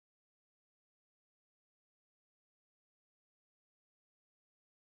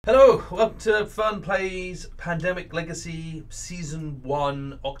Hello, welcome to Furn Plays Pandemic Legacy Season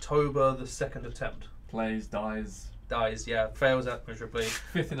 1, October, the second attempt. Plays, dies. Dies, yeah, fails out miserably.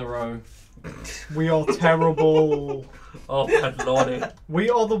 Fifth in a row. We are terrible. Oh, my lordy.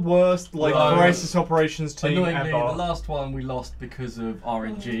 We are the worst, like, crisis operations team Annoyingly, ever. the last one we lost because of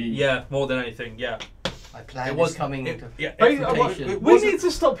RNG. Yeah, more than anything, yeah. I planned It was coming. yeah, We need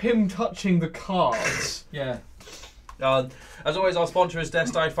to stop him touching the cards. Yeah. As always, our sponsor is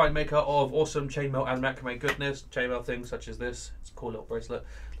Death Dye, fine maker of awesome chainmail and macrame goodness. Chainmail things such as this. It's a cool little bracelet.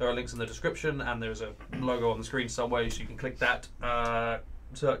 There are links in the description, and there's a logo on the screen somewhere, so you can click that,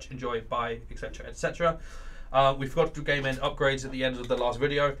 search, enjoy, buy, etc., etc. We forgot to do game end upgrades at the end of the last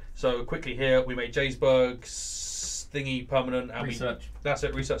video, so quickly here, we made Jaysburg's thingy permanent, and that's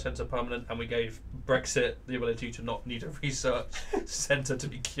it, research center permanent, and we gave Brexit the ability to not need a research center to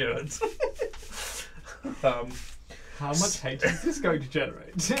be cured. How much hate is this going to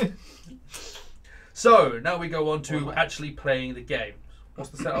generate? So, now we go on to actually playing the game.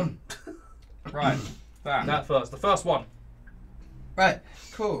 What's the setup? Right. That first. The first one. Right,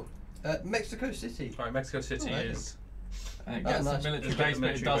 cool. Mexico City. Alright, Mexico City is... And it gets nice. a military base, but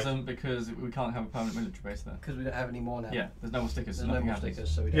it doesn't because we can't have a permanent military base there. Because we don't have any more now. Yeah, there's no more stickers. There's so no nothing more happens.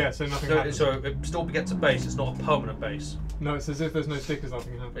 stickers, so we don't. Yeah, so nothing happens. So it still gets a base, it's not a permanent base. No, it's as if there's no stickers,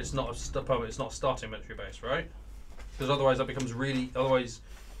 nothing happens. It's not a permanent, it's not a starting military base, right? Because otherwise that becomes really...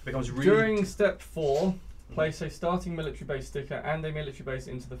 During step 4, place a starting military base sticker and a military base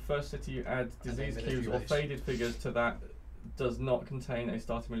into the first city you add disease cubes or faded figures to that does not contain a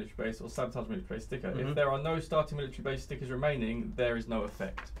starting military base or sabotage military base sticker. If there are no starting military base stickers remaining, there is no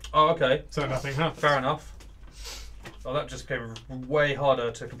effect. Oh, okay. So nothing happens. Fair enough. Oh, that just became way harder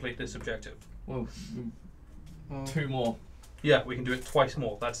to complete this objective. Well, 2 more. Yeah, we can do it twice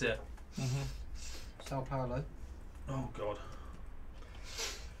more, that's it. Sao Paulo. Oh, God.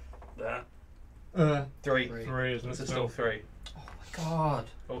 That. 3. 3, isn't it? This is still 3. Oh my god.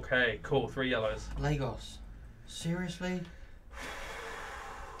 Okay, cool. 3 yellows. Lagos. Seriously?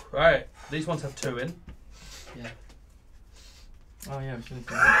 Right, these ones have 2 in. Yeah. Oh yeah, we shouldn't.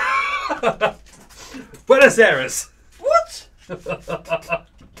 Buenos Aires! What?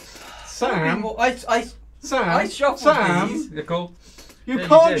 Sam? I shuffled these. You're cool. You Yeah,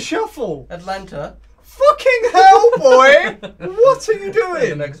 can't you did. shuffle! Atlanta. Fucking hell, boy! What are you doing?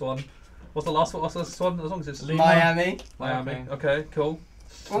 The next one. What's the last one? What's this one? As long as it's Miami. Miami. Okay, cool.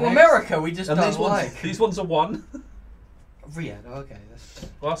 Well, America, we just And don't these ones, like. these ones are 1. Riyadh, okay. That's,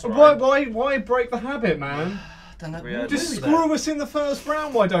 Well, that's alright. Why break the habit, man? don't know. Riyadh. Just Who's screw us in the first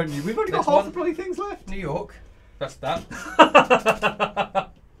round, why don't you? We've only got Next half one. the bloody things left. New York. That's that.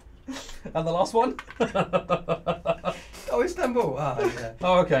 And the last one? Oh, Istanbul. Ah, yeah.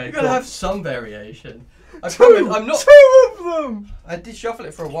 Oh, okay. You've got to cool. have some variation. I promise, I'm not. 2 of them! I did shuffle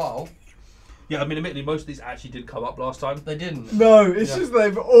it for a while. Yeah, I mean, admittedly, most of these actually did come up last time. They didn't. No, it's just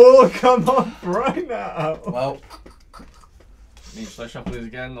they've all come up right now. Well, Should I shuffle these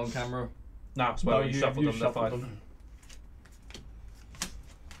again on camera? Nah, it's well, you shuffled them, they're shuffled fine.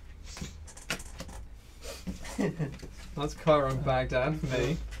 That's Cairo and Baghdad for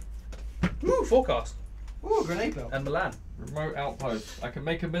me. Ooh, forecast. ooh, grenade belt. And Milan. Remote outpost. I can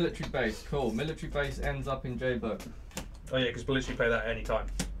make a military base. Cool. Military base ends up in Jaybird. Oh yeah, because we'll literally play that at any time.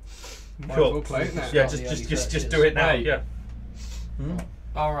 Might Cool. as well play it now. Yeah, Start the early just searches. do it now. Right. Yeah.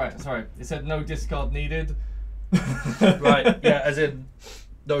 Alright, sorry. It said no discard needed. Right. Yeah, as in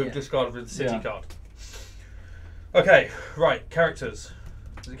no Yeah. discard of the city Yeah. card. Okay. Right. Characters.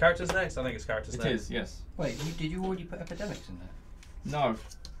 Is it characters next? I think it's characters It next. is, yes. Wait, did you already put epidemics in there? No.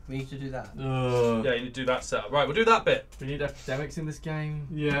 We need to do that. Yeah, you need to do that setup. Right, we'll do that bit. We need epidemics in this game.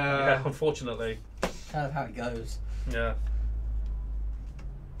 Yeah, Yeah. unfortunately. Kind of how it goes. Yeah.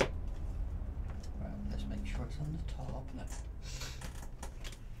 Right, let's make sure it's on the top. No,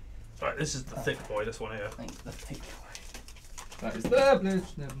 Right, this is the thick boy. This one here. thanks. The thick boy. That is the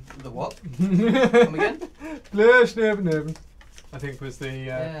The what? Come again? Blush, never. I think was the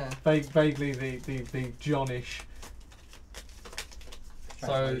Yeah. vaguely the Johnish. So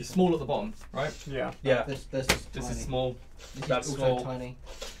Translation. small at the bottom, right? Yeah. Yeah. This This tiny. is small. This That's is small. also tiny.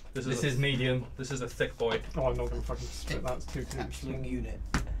 This This a, is medium. This is a thick boy. Oh, I'm not gonna fucking split that. It's too Absolute small. unit.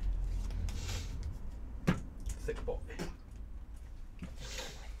 Thick boy.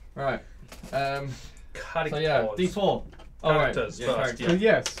 Right. So Cutting yeah, cords. D4. Oh, right. Characters Yeah, first, characters. So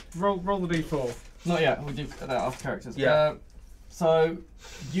yes, roll the d4. Not yet. We'll do that after characters. Yeah. So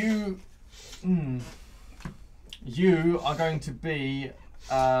you, you are going to be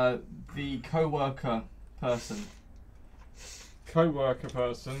the co-worker person. Co-worker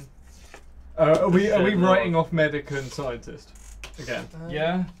person. Are we Shit, no. writing off medic and scientist? again.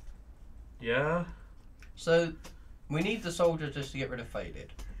 Yeah. Yeah. So, we need the soldier just to get rid of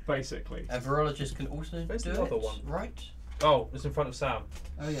faded. Basically. And virologist can also Where's do the other it, one? right? Oh, it's in front of Sam.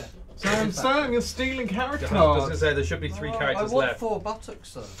 Oh yeah. Sam, you're stealing character I was going to cards. say there should be 3 I characters want left. Thor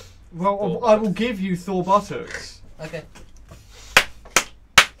buttocks though. Well, Thor I will give you Thor buttocks. Okay.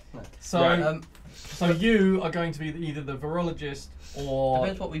 So, Right. so you are going to be either the virologist or.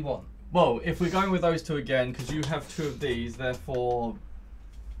 Depends what we want. Well, if we're going with those two again, because you have 2 of these, therefore.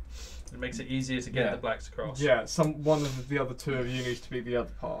 It makes it easier to get Yeah. the blacks across. Yeah, one of the other 2 of you needs to be the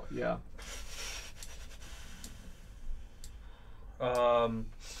other part. Yeah.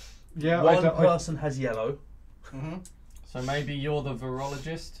 Yeah. One person has yellow. So maybe you're the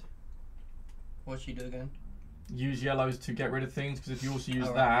virologist. What'd she do again? Use yellows to get rid of things, because if you also use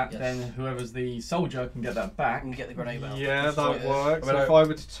Oh, right, that, yes. then whoever's the soldier can get that back. And get the grenade out. Yeah, that Yeah. works. I mean, If I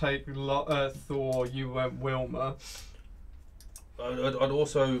were to take Thor, you went Wilma. I'd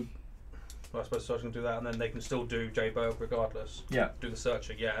also. Well, I suppose Sarge can do that, and then they can still do J-Berg regardless. Yeah. Do the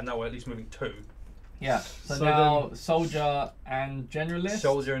searching, yeah, and now we're at least moving 2. Yeah. So So now soldier and generalist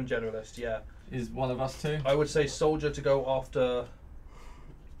Soldier and generalist, yeah. is one of us 2. I would say soldier to go after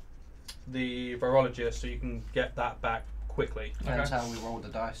the virologist, so you can get that back quickly. Depends Okay. how we roll the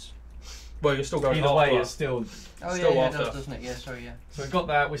dice. Well, you're still going Either after way, us. it's still. Oh Still yeah, it after. does, doesn't it? Yeah, sorry, yeah. So we've got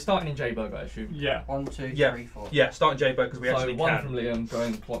that. We're starting in J-Berg, I assume. Yeah. 1, 2, Yeah. 3, 4. Yeah, starting J-Berg because we So actually 1 can. from Liam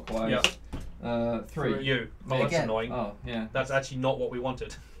going clockwise. Yeah. 3. You. Oh, that's Again. annoying. Oh, yeah. That's actually not what we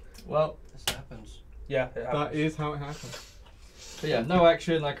wanted. Well, This happens. Yeah, it That happens. is how it happens. but yeah, no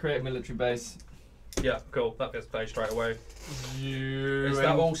action. I create a military base. Yeah, cool. That gets played straight away. You. Is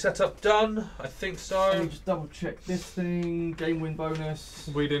that all set up done? I think Let me so. just double check this thing. Game win bonus.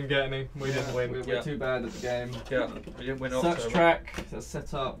 We didn't get any. We didn't win. We're Yeah. too bad at the game. Yeah, we didn't win Search October. track. That's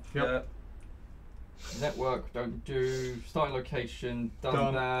set up. Yep. Yeah. Network. Don't do. Starting location. Done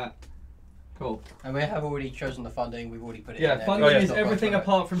Done. that. Cool. And we have already chosen the funding. We've already put it in Yeah, there. funding Oh, yeah. is It's not going everything for it.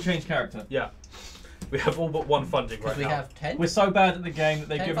 apart from change character. Yeah. We have all but 1 funding right Because we now. have 10. We're so bad at the game that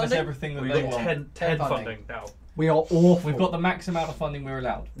they've 10 given us funding? everything that We've they got want. 10 10 funding funding. now. We are awful. We've got the max amount of funding we're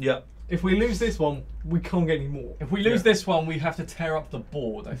allowed. Yeah. If we lose this one, we can't get any more. If we lose Yeah. this one, we have to tear up the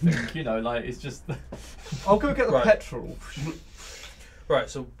board. I think you know, like it's just. I'll go get the Right. petrol. Right,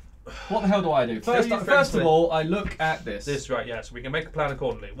 so What the hell do I do? you First friends of with? all, I look at this. this, right, yeah, so we can make a plan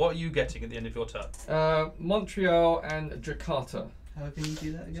accordingly. What are you getting at the end of your turn? Montreal and Jakarta. How can you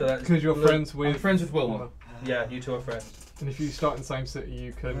do that again? So that's Because you're friends with. I'm friends with Wilma. Yeah, you two are friends. And if you start in the same city,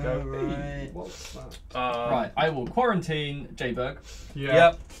 you can Oh, go. right. Hey, what's that? Right, I will quarantine J-Berg.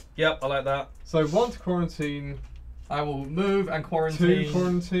 Yeah. Yep, I like that. So 1 to quarantine, I will move and 2 quarantine.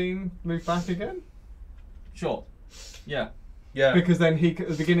 quarantine, move back again. Sure. Yeah. Yeah. Because then he, at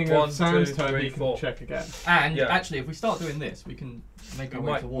the beginning 1, of Sam's 2, turn, 3, he can 4. check again. And Yeah. actually, if we start doing this, we can make our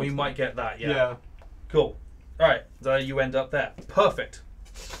way towards We them. might get that, yeah. Yeah. Cool. Alright, so you end up there. Perfect.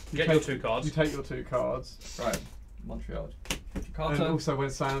 You Get take- your 2 cards. You take your 2 cards. Right. Montreal. And Jakarta. also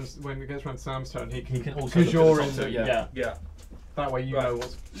when it gets around Sam's turn, he can can also because look you're at in the the top, yeah. Yeah. That way you Right. know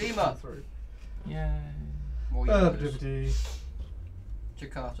what's Lima. through. Yeah. More yellows. Dividity.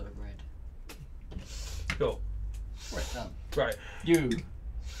 Jakarta, red. Cool. Right, done. Right. You.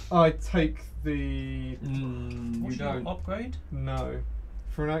 I take the You What's your don't. upgrade? no.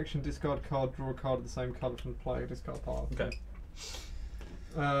 For an action, discard card, draw a card of the same colour from the player, discard pile. Okay.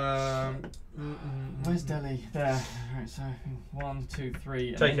 Where's Delhi? There. Right, so 1, 2, 3,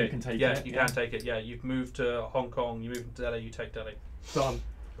 and Take then it. you can take yeah, it. you can take it. Yeah, you've moved to Hong Kong, you move to Delhi, you take Delhi. Done.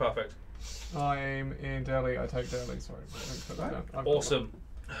 Perfect. I'm in Delhi, I take Delhi, sorry. I didn't put that down. I've got Awesome.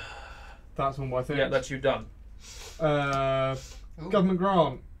 that. That's one more thing. Yeah, that's you done. Ooh. Government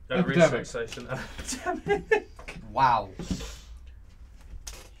grant. Epidemic. Research station. Epidemic. Wow.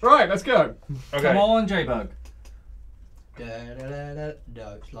 Right, let's go. Okay. Come on, J-Bug. No,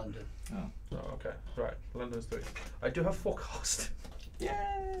 it's London. Oh, okay. Right. London's 3. I do have forecast. Yay!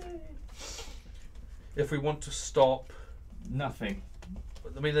 If we want to stop, Nothing.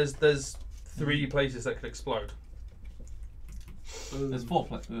 I mean, there's 3 places that could explode. There's 4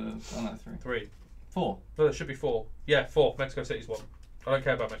 places. Oh no, 3. 3. 4. No, there should be 4. Yeah, 4. Mexico City's 1. I don't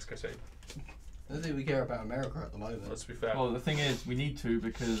care about Mexico City. I don't think we care about America at the moment. Let's be fair. Well, the thing is, we need to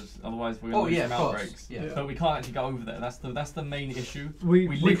because otherwise we're Oh, going to yeah, lose of some course. outbreaks. Yeah. But we can't actually go over there. That's the main issue. We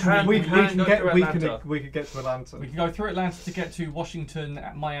can go through Atlanta. we could get to Atlanta. We can go through Atlanta to get to Washington,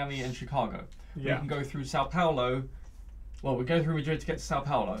 Miami, and Chicago. Yeah. We can go through Sao Paulo. Well, we go through Madrid to get to Sao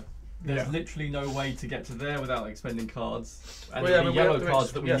Paulo. There's Yeah. literally no way to get to there without expending cards. And Well, yeah, the I mean, we yellow have to cards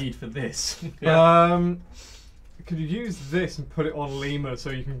ex- that we yeah. need for this. Could you use this and put it on Lima so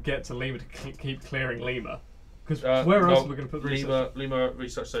you can get to Lima to keep clearing Lima? Because where else are we going to put the research? Lima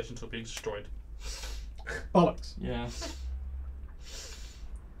research stations will be destroyed. Bollocks. Yeah.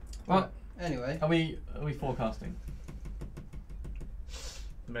 Well, anyway. Are we forecasting?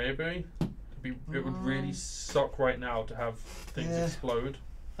 Maybe. It would really suck right now to have things explode.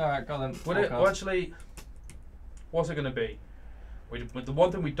 Alright, go on then. Would it? Well, actually, what's it going to be? The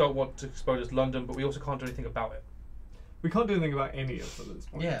one thing we don't want to explode is London, but we also can't do anything about it. We can't do anything about any of them at this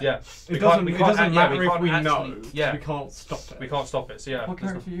point. Yeah. It doesn't matter if we know. Yeah. We can't stop it. We can't stop it. So yeah. What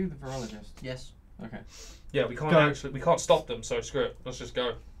character are you, the virologist? Yes. Okay. Yeah, we can't we can't stop them. So screw it. Let's just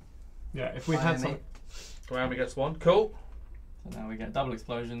go. Yeah. If we had some. Miami gets one. Cool. So now we get double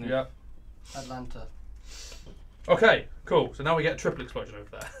explosion. Yeah. Atlanta. Okay. Cool. So now we get a triple explosion over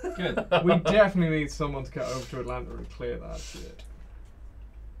there. Good. We definitely need someone to get over to Atlanta and clear that shit.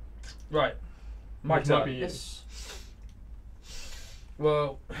 Right. My turn. Yes.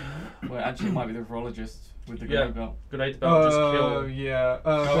 Well, actually, it might be the virologist with the grenade belt. Grenade belt just kill. Oh yeah.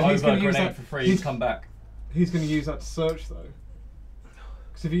 But he's going to use that for free. He's come back. He's going to use that to search though.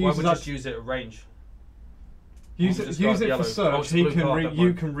 Because if he Why uses would that, just use it at range? use it for search. He can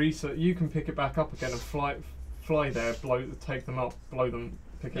you can research. You can pick it back up again and fly there, take them up, blow them,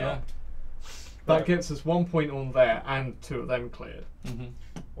 pick it up. That gets us 1 point on there and 2 of them cleared.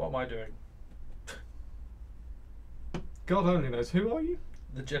 What am I doing? God only knows. Who are you?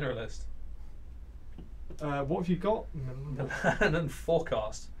 The generalist. What have you got? And then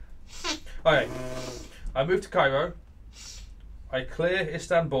forecast. Okay. I move to Cairo. I clear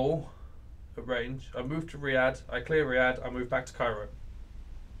Istanbul at range. I move to Riyadh. I clear Riyadh. I move back to Cairo.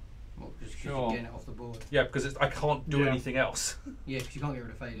 Well, just you're getting it off the board. Yeah, because I can't do anything else. Yeah, because you can't get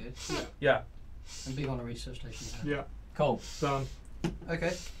rid of faded. Yeah. And big on a research station. Yeah. Cool. Done.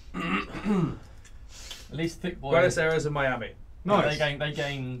 Okay. At least thick boys. Buenos Aires and Miami. Nice. They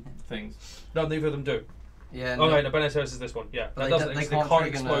gain things. No, neither of them do. Yeah. Oh no, Buenos Aires is this one. Yeah. But they can't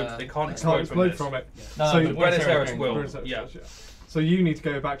explode. They can't explode from it. Yeah. So No, Buenos Aires will. Buenos Aires, Yeah. So you need to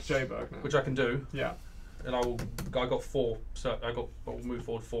go back to J-Berg now. Which I can do. Yeah. And I got 4. So we'll move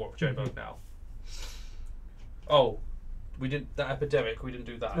forward 4 of J-Berg now. Oh, we didn't. That epidemic. We didn't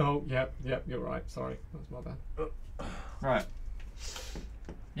do that. Oh, yep. You're right. Sorry, that's my bad. Right.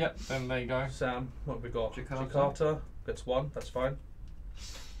 Yep. Then there you go. Sam, what have we got? Jakarta gets 1. That's fine.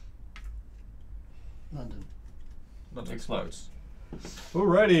 London explodes.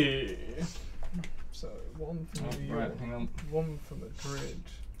 Alrighty. So 1 for New York, right, hang on. 1 for Madrid.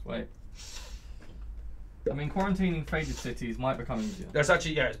 Wait. I mean, quarantining faded cities might become easier. That's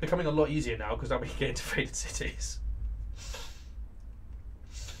actually, it's becoming a lot easier now because now we can get into faded cities.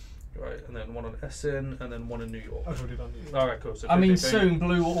 Right, and then 1 on Essen, and then 1 in New York. I've already done New York. Alright, cool. So I mean, soon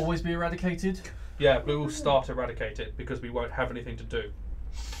blue will always be eradicated. Yeah, blue will start eradicated because we won't have anything to do.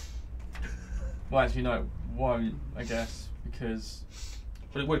 Well, actually, no, it won't, I guess, because...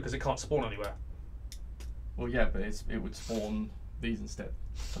 But it would because it can't spawn anywhere. Well, yeah, but it would spawn these instead.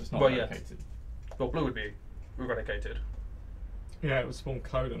 So it's not Well, yeah. eradicated. Well, blue would be eradicated. Yeah, it was spawn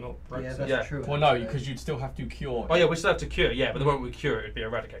Coda, not Brexit. Yeah, that's Yeah. true. Well, no, because you'd still have to cure. Oh yeah, we still have to cure, yeah, but the moment we cure it, it'd be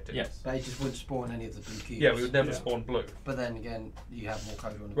eradicated. Yes. But it just wouldn't spawn any of the blue cubes. Yeah, we would never Yeah. spawn blue. But then again, you have more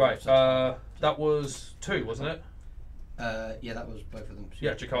code on the Right, board, so that was 2, wasn't it? yeah, that was both of them.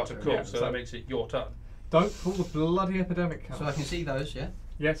 Yeah, Jakarta, cool. Yeah, so so- that makes it your turn. Don't pull the bloody epidemic card. So I can see those, yeah?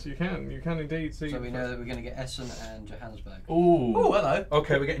 Yes, you can. You can indeed see. So we know that we're going to get Essen and Johannesburg. Ooh. Oh, hello.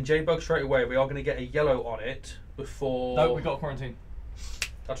 Okay, we're getting J-Bug straight away. We are going to get a yellow on it before... No, we got quarantine.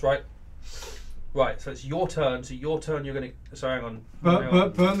 That's right. Right, so it's your turn. So your turn, you're going to... So hang on.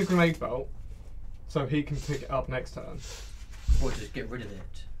 Burn the grenade belt, so he can pick it up next turn. Or just get rid of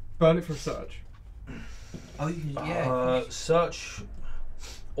it. Burn it for search. Oh, yeah. Search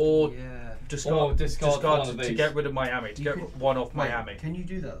or yeah. discard one of to these. get rid of Miami. To You get could- one off Wait, Miami. Can you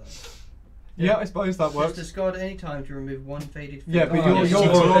do that though? Yeah, I suppose that Just works. discard at any time to remove 1 faded Yeah, figure. but you're your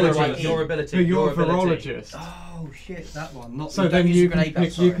virologist. ability. Your ability. But you're a your ability. virologist. Oh shit, that one. Not So don't then use the you can grenade belt,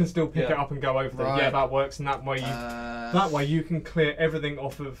 pick. You sorry. can still pick Yeah. it up and go over there. Right. Yeah, that works, and that way you you can clear everything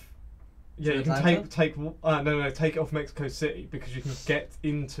off of. Yeah, To you can Atlanta? take it off Mexico City because you can get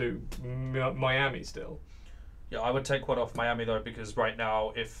into Miami still. Yeah, I would take one off Miami though because right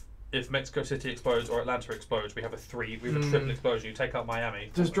now, if Mexico City explodes or Atlanta explodes, we have a triple explosion. You take out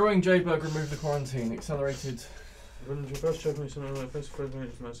Miami. Destroying J-Bug remove the quarantine. Accelerated.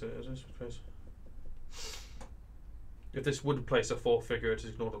 If this would place a 4th figure, it is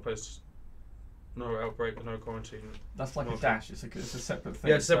ignored and place no outbreak, no quarantine. That's like a Okay. dash. It's a separate thing.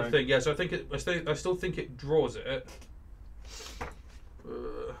 Yeah, it's a separate thing. Yeah, so I think I still think it draws it.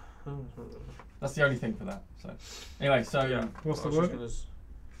 That's the only thing for that. So anyway, so Yeah. What's the I was word?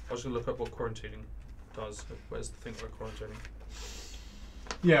 just gonna look up what quarantining does. Where's the thing we're quarantining?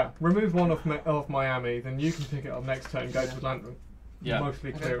 Yeah, remove one of Miami, then you can pick it up next turn and go to Atlanta. Yeah.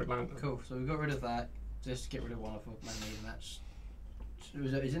 Mostly clear Atlanta. Cool. So we got rid of that. Just get rid of one of Miami, and that's.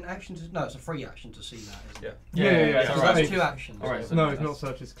 Is it an action to? No, it's a free action to see that, isn't it? Yeah. So Right. that's 2 actions. Alright, so No, it's not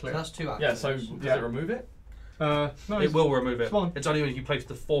search, it's So clear. that's 2 actions. Yeah, so does it remove it? No, It will remove it. it's one. It's only when you place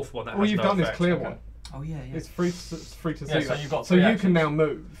the 4th one that All has you've no done effect. is clear Okay. one. Oh yeah. It's free to Yeah, see so that. you've got So 3 you actions. can now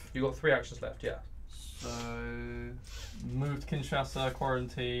move. You've got 3 actions left, yeah. So Move to Kinshasa,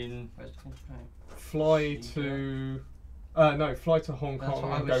 quarantine. where's the constraint? Fly to... fly to Hong That's Kong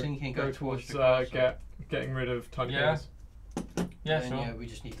what I and was thinking, go towards towards Jakarta. getting rid of Tiny Yeah. Bears. Yeah, And then, sure. yeah, we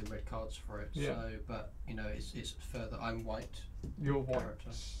just need the red cards for it. Yeah. So, but you know, it's further. I'm white. You're white. Character.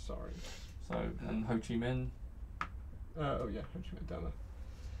 Sorry. So, and Ho Chi Minh. Oh yeah, what you meant down there.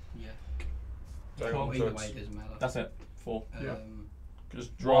 Yeah. So Well, so either it's- way, it doesn't matter. That's it. 4. Yeah.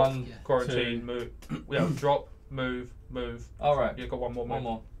 Just drop, One, Yeah. quarantine, two. move. Yeah, drop, move. Alright. You've got one more move. One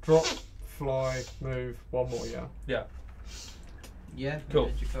more. Drop, fly, move, one more, yeah. Yeah. Yeah. Cool.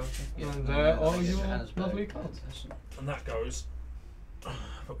 we did Jakarta. Yeah. And then there that are gets your Johannesburg. lovely cards. And that goes.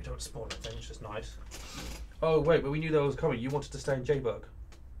 But we don't spawn anything, which is nice. Oh, wait, but we knew that was coming. You wanted to stay in Jayburg.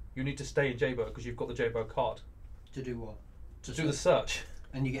 You need to stay in Jayburg because you've got the Jayburg card. To do what? To do the search.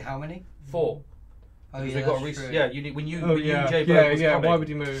 And you get how many? 4. Oh Because yeah, they got that's true. yeah, you need when you Oh when yeah, you Jayburg was yeah. coming. Why would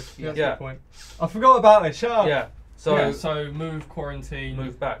you move? Yeah. That's Yeah. the point. I forgot about this. Shut up. Yeah. So yeah, so move, quarantine.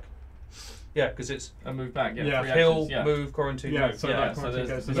 move back. Yeah, because it's And move back. Yeah, Yeah. 3 kill, actions. Yeah. move, quarantine, Yeah, move. so yeah. that- So Quarantine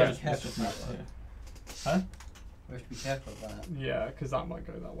there's goes just, to there's that. just move, yeah. We have to be careful of that. Yeah, because that might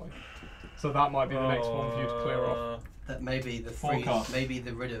go that way. So that might be the next one for you to clear off. That maybe the Forecast. maybe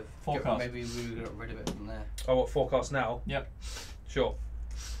the rid of. Forecast. Maybe we got rid of it from there. Oh, what forecast now? Yep. Sure.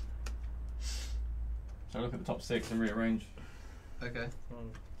 So look at the top 6 and rearrange. Okay.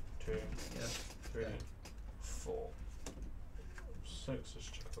 1, 2, Yeah. 3, Yeah. 4, 6. Let's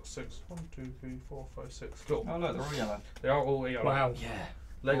check out 6. 1, 2, 3, 4, 5, 6. Cool. Oh look, they're all yellow. They are all yellow. Wow. Yeah.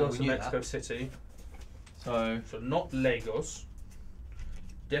 Lagos we and knew Mexico that. City. So So not Lagos.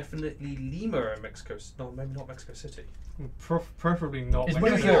 Definitely Lima and Mexico. No, maybe not Mexico City. Preferably not. is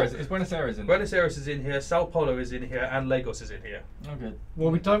Mexico. Buenos Aires in there? Buenos Aires is in here. Sao Paulo is in here, and Lagos is in here. Oh good. Well,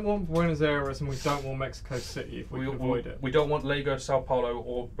 we don't want Buenos Aires and we don't want Mexico City if we can avoid it. We don't want Lagos, Sao Paulo,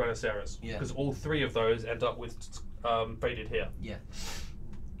 or Buenos Aires Yeah. because all 3 of those end up with faded here. Yeah.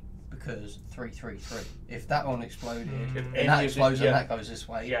 Because 333. If that one exploded, If and any that of explodes the- and yeah. that goes this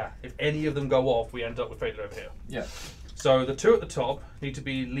way. Yeah, if any of them go off, we end up with faded over here. Yeah. So the 2 at the top need to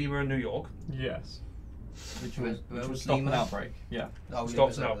be Lima and New York. Yes. Which Where- will, where which will was stop Lima? an outbreak. Yeah. Oh, Stops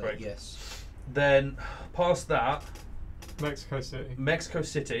Lima's an over there, outbreak. Yes. Then past that, Mexico City. Mexico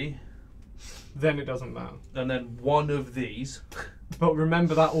City, Then it doesn't matter. and then one of these. But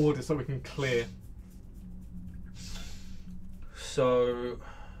remember that order so we can clear. So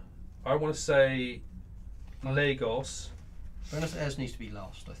I want to say Lagos. Buenos Aires needs to be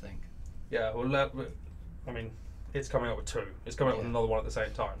last, I think. Yeah, well, I mean, it's coming up with 2. It's coming up with Yeah. another one at the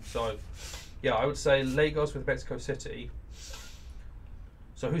same time. So, yeah, I would say Lagos with Mexico City.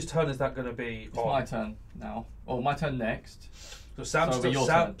 So whose turn is that going to be? It's my turn now. Or my turn next. So Sam, So it'll be your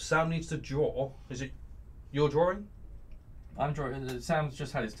turn. Sam needs to draw. Is it your drawing? I'm drawing. Sam's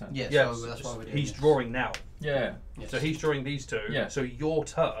just had his turn. Yeah, Yes. so that's why we're doing He's this. drawing now. Yeah. Yes. So he's drawing these 2. Yeah. So your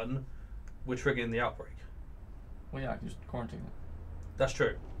turn, we're triggering the outbreak. Well, yeah, I can just quarantine it. That's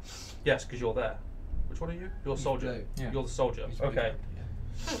true. Yes, because you're there. Which one are you? You're a He's soldier. blue. Yeah. You're the soldier. He's blue, Okay.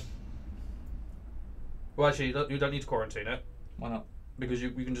 yeah. Well, actually, you don't need to quarantine it Why not? because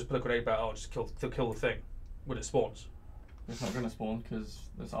you can just put a grenade back out and just kill the thing when it spawns. It's not going to spawn because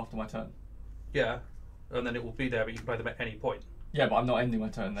it's after my turn. Yeah, and then it will be there, but you can play them at any point. Yeah, but I'm not ending my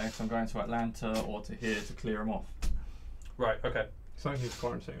turn there because I'm going to Atlanta or to here to clear them off. Right. Okay. So I need to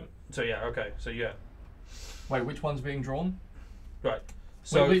quarantine it. So yeah. Okay. So yeah. Wait, which one's being drawn? Right.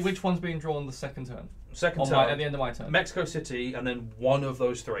 So which one's being drawn the second turn? second On turn, at the end of my turn. Mexico City, and then one of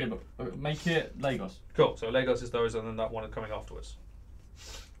those 3. Yeah, but make it Lagos. Cool. So Lagos is those, and then that one coming afterwards.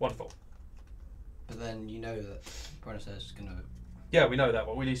 Wonderful. But then you know that Buenos Aires is going to. Yeah, we know that.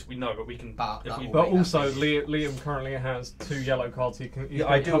 Well, at least we know, but we can. But if that we, will- But Wait, also, that's Liam currently has 2 yellow cards he can. yeah,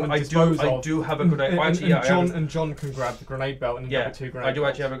 I do. I do have a grenade. And, Well, actually, and yeah, John and John can grab the grenade belt and end up yeah, with 2 grenade I do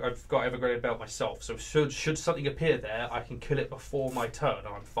actually belts. I've got a grenade belt myself. So should something appear there, I can kill it before my turn, and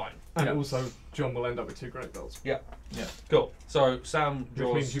I'm fine. And Yeah. also, John will end up with 2 grenade belts. Yeah. Cool. So Sam Which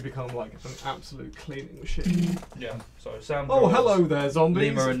draws. means you become like an absolute cleaning machine. Yeah. So Sam. Oh, draws hello there, zombies.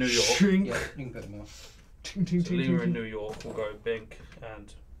 Lima and New York. Shink. Yeah, you can put them out. Ting, ting, So ting, Lima ting, and ting. New York will go Bink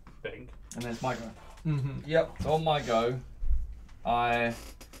and Bink. And then it's my go. Mhm. Yep. So on my go, I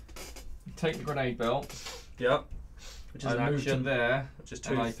take the grenade belt. Yeah. Which is I an move to action. there, Which is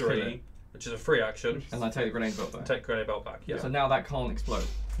and I 2, kill 3. it. Which is a free action. and I take the grenade belt back. Take grenade belt back. Yeah. So now that can't explode.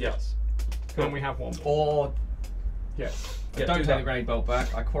 Yes. Can we have one more? Or Yes. I Yeah, don't do take that. the grenade belt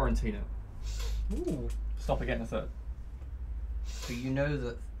back. I quarantine it. Ooh. Stop it getting a third. But you know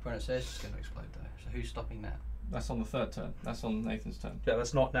that Buenos Aires is going to explode though. So who's stopping that? That's on the third turn. That's on Nathan's turn. Yeah,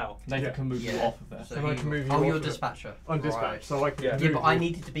 that's not now. Nathan Yeah. can move you Yeah. off of there. So And I who- can move you Oh, off you're of it. dispatcher. I'm dispatch, Right. so I can Yeah. move Yeah, but I you.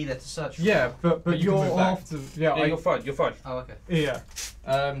 needed to be there to search. For Yeah, it. but you can you're move back. after. Yeah, Yeah, you're fine. You're fine. Oh, okay. yeah.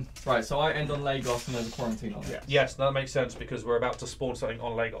 Right, so I end on Lagos and there's a quarantine on it. Yeah. Yes, that makes sense because we're about to spawn something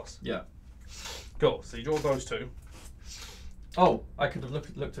on Lagos. Yeah. Cool. So you draw those two. Oh, I could have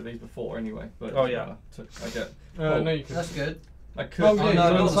looked at these before anyway, but it Oh, doesn't yeah. matter. I get. No, you can. That's good. I could. Oh, Oh, yeah, no,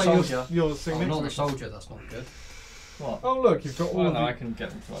 you're not the saying soldier. you're sitting Oh, next not to the it. soldier. That's not good. What? Oh, look, you've got all Oh of no, the... I can get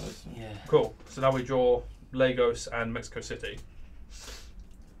them to others. Yeah. Cool. So now we draw Lagos and Mexico City.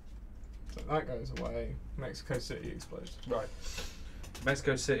 So that goes away. Mexico City explodes. Right.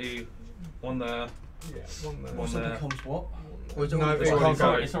 Mexico City, one there, Yeah, one there. One So there. it becomes what? Or is No, already it's fucked? already It's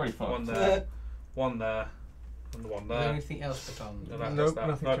already, fucked. it's already one fucked. there, one there, and one Is there. anything else become? No, that's Nope, that.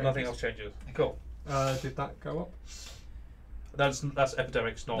 nothing No, nothing changes. else changes. Cool. Did that go up? That's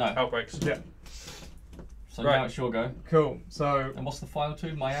epidemics, not No. outbreaks. Yeah. So Right. now it's your go. Cool. So And what's the final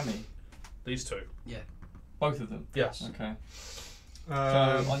two? Miami. These two. Both of them. Yes. Okay. So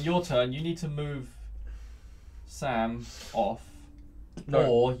um, on your turn, you need to move Sam off, No,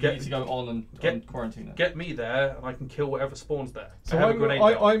 or you get- need to go on and get- quarantine it. Get me there, and I can kill whatever spawns there. so I have a grenade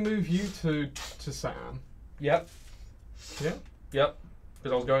belt. I move you to Sam. Yep. Yeah. Yep.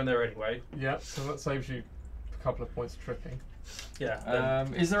 Because I was going there anyway. Yeah. So that saves you a couple of points of tripping. Yeah.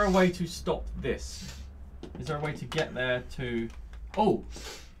 then- Is there a way to stop this? Is there a way to get there to? Oh,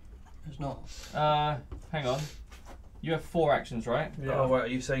 There's not. hang on. You have 4 actions, right? Yeah. Oh, wait, are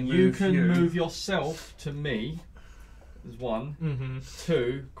you saying You move can move yourself to me. There's 1, Mm-hmm.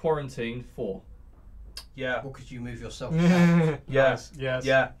 2, quarantine, 4. Yeah. Or could you move yourself? Yeah. Yes. Yes.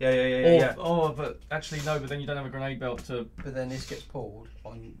 Yeah. Or, Yeah. oh, but actually no. But then you don't have a grenade belt to. But then this gets pulled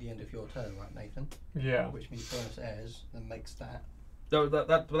on the end of your turn, right, Nathan? Yeah. Which means Buenos Aires then makes that. No, but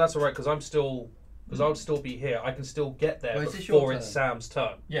that's all right because I would still be here. I can still get there Oh, is this your before it's turn? Sam's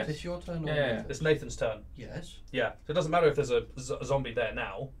turn. Yes. Is this your turn? Or Yeah, yeah, yeah. Nathan's? It's Nathan's turn. Yes. Yeah. So it doesn't matter if there's a zombie there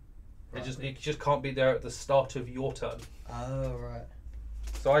now. Right. It just can't be there at the start of your turn. Oh right.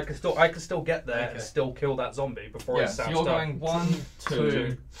 So I can still get there and Okay. still kill that zombie before Yeah. it's So Sam's you're turn. going 1, 2,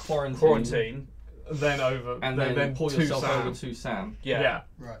 Two. quarantine, Quarantine. Then over. and then pull to yourself Sam. over to Sam, Yeah.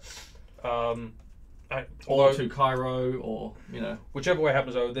 Right. Or or to Cairo, or whichever way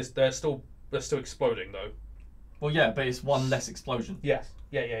happens though, they're still exploding though. Well, yeah, but it's 1 less explosion. Yes.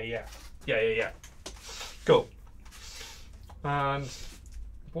 Yeah. Cool. And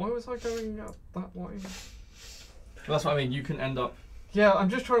why was I going up that way? Well, that's what I mean. You can end up. Yeah, I'm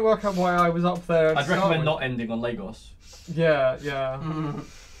just trying to work out why I was up there. to I'd start recommend with. not ending on Lagos. Yeah. Yeah.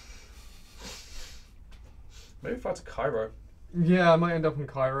 Maybe if I to Cairo. Yeah, I might end up in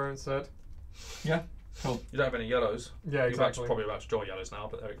Cairo instead. Cool. You don't have any yellows. Yeah, exactly. You're probably about to draw yellows now,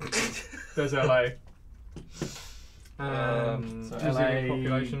 but there we go. There's LA. So Is LA it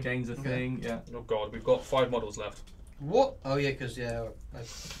population? gains a thing. Yeah. Oh god, we've got 5 models left. What? Oh yeah, because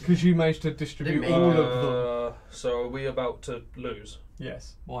Because you managed to distribute Didn't all make- of them. So are we about to lose?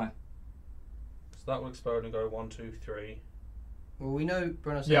 Yes. Why? So that will explode and go 1, 2, 3. well, we know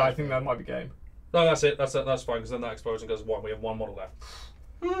Buenos Aires. Yeah, I think that might be game. No, that's it. That's fine because then that explodes and goes 1. We have 1 model left.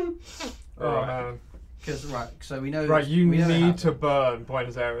 Oh Right. man. Because so we know. Right, you we know it need to happened. burn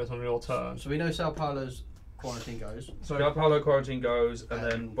Buenos Aires on your turn. So we know Sao Paulo's quarantine goes. So Sao Paulo quarantine goes and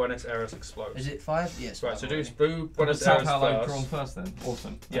then Buenos Aires explodes. Is it 5? Yes. Right, so do But Buenos Sao Aires Paulo drawn first. first then.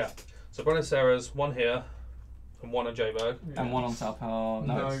 Awesome. Yeah. So Buenos Aires, 1 here and 1 on J-Berg. And 1 on Sao Paulo.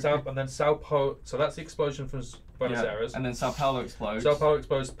 No. No. And then Sao Paulo. So that's the explosion from Buenos Yeah. Aires. And then Sao Paulo explodes. Sao Paulo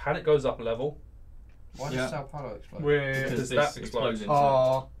explodes. Panic goes up a level. Why does Yeah. Sao Paulo explode? we're because that this explodes. explodes into.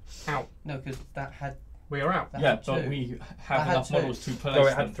 out. No, because that had. We are out. That Yeah, had but 2. we I have had enough 2. models to place No, it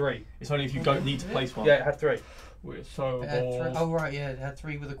them. had 3. It's only if you don't need to place one. Yeah, it had 3. We're so It had 3. bored. Oh right, yeah, it had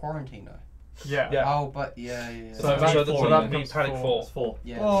 3 with a quarantine though. Yeah. Yeah. Oh, but yeah. So So that- that so that means becomes panic 4. It's 4.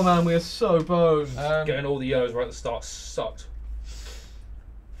 Yeah. Oh man, we're so boned. Getting all the yellows right at the start sucked.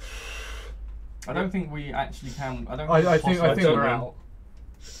 I don't think we actually can. I don't. I it's think possible to we're win. out.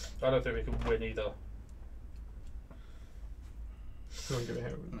 I don't think we can win either. Don't give it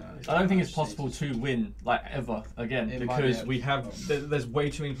here. No, I don't think it's possible to win like ever again It might because be we a- have. There's way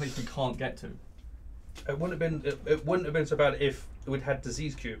too many places we can't get to. It wouldn't have been. It wouldn't have been so bad if we'd had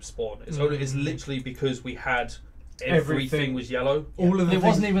disease cubes spawn. It's only. It's literally because we had everything was yellow. All of the It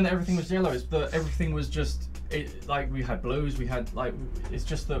wasn't even that everything was yellow. It's that everything was just like we had blues. We had like it's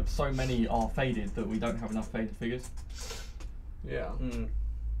just that so many are faded that we don't have enough faded figures. Yeah.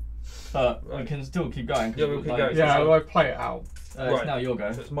 But we can still keep going. Yeah, we'll keep going. Yeah, I'll play it out. It's now your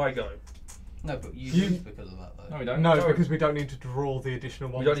go. So it's my go. No, but you lose because of that though. No, we don't. No, because we don't need to draw the additional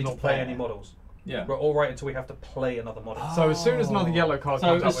ones. We don't need to not play there. any models. Yeah. We're all right until we have to play another model. So as soon as another yellow card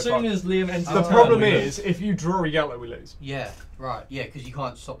So comes as up, soon as Liam enters the turn, problem we is if you draw a yellow, we lose Yeah, right. Yeah, because you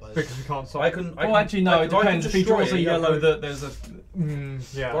can't stop those. because we can't stop. I can. Well, actually, no. It depends. If he draws a yellow, that there's a.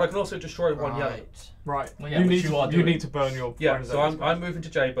 Yeah. But I can also destroy one yellow. Right. Well, yeah, you which need you to, are you doing. need to burn your. Yeah. friends So out. I'm moving to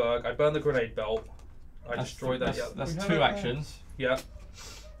Jayberg. I burn the grenade belt. I That's destroy that yellow. That's 2 actions. Yeah.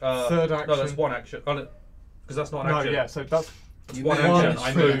 Third action. No, that's 1 action. Because that's not an No, action. yeah. So that's It's 1 One action.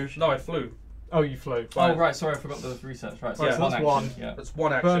 I flew. moved. No, I flew. oh, you flew. Oh right, sorry, I forgot the resets. Right, so Yeah, it's that's action. one. Yeah. That's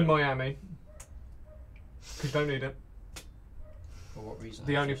 1 action. Burn Miami. Because you don't need it. For what reason?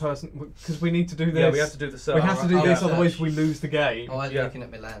 The only person because we need to do this. Yeah, we have to do the search. We have to do Oh, this, yeah. otherwise we lose the game. Oh, I'm Yeah. looking at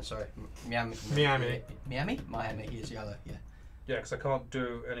Milan. Sorry, Miami. Miami. Miami. He is yellow. Yeah. Yeah, because I can't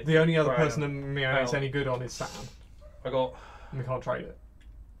do anything. The only other Right, person in Miami is Oh. any good on is Sam, I got. and we can't trade it.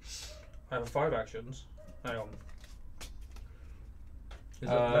 I have 5 actions. Hang on.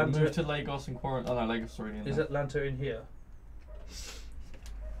 Is Move to Lagos and quarantine. Oh no, Lagos already in Is there. Atlanta in here?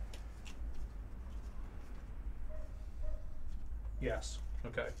 Yes.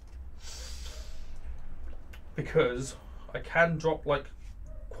 Okay. Because I can drop like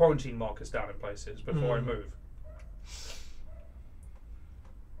quarantine markers down in places before I move.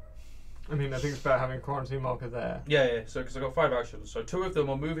 I mean, I think it's better having a quarantine marker there. Yeah. So because I got 5 actions, so 2 of them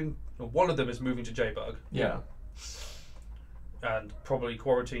are moving. Or 1 of them is moving to Jayberg, Yeah. and probably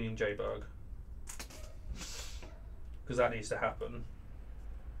quarantining Jayberg because that needs to happen.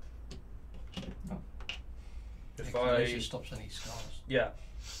 Oh. If It I usually stops any scars. Yeah.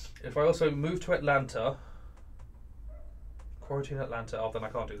 If I also move to Atlanta, quarantine Atlanta, oh, then I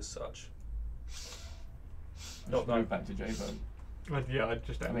can't do the search. Just move back to Jayberg. Yeah, I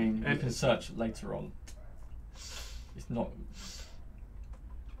just. I mean, you can search later on. It's not.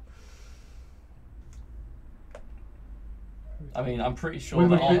 I mean, I'm pretty sure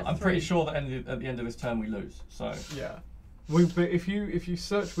that at the end of this turn we lose. So Yeah. But if you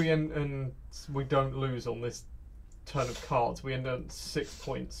search, we end and we don't lose on this turn of cards. We end at 6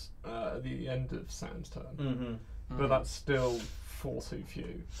 points at the end of Sam's turn. Mm-hmm. But that's still 4 too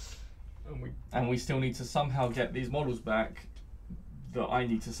few. And we still need to somehow get these models back. That I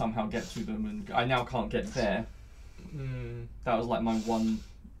need to somehow get to them, and I now can't get there. That was like my one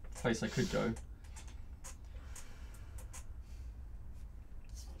place I could go.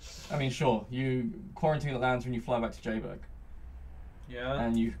 I mean, sure, you quarantine Atlanta and you fly back to Jayberg. Yeah.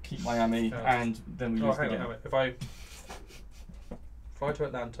 And you keep Miami, and then we lose the game. Hang on. If I fly to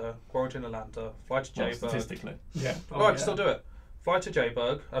Atlanta, quarantine Atlanta, fly to Well, Jayberg. statistically. Yeah. Oh, I can still do it. Fly to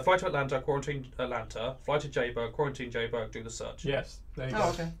Jayberg, fly to Atlanta, quarantine Atlanta, fly to Jayberg, quarantine Jayberg, do the search. Yes. There you go. Oh,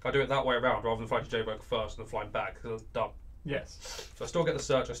 okay. I do it that way around rather than fly to Jayberg first and then flying back because it's done. Yes. So I still get the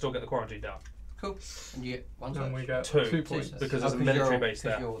search, I still get the quarantine down. Cool. And you get 1 And we search. get 2. 2 points. Because there's a military base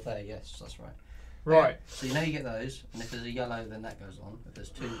there. You're there, yes, that's right. Right. So you know you get those, and if there's a yellow, then that goes on. If there's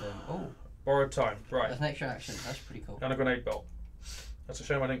 2, then Borrowed time, right. that's an extra action. That's pretty cool. And a grenade belt. That's a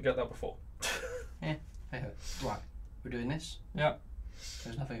shame I didn't get that before. Hey ho. Right, we're doing this. Yeah.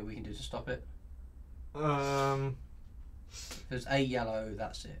 There's nothing that we can do to stop it. If there's a yellow,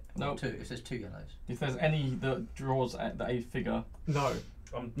 that's it. Or Nope. 2. If there's 2 yellows. If there's any that draws at a figure. No.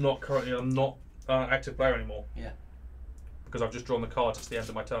 I'm not an active player anymore. Yeah. Because I've just drawn the cards, it's the end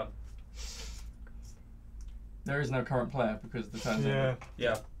of my turn. There is no current player because the turn's Yeah. ended.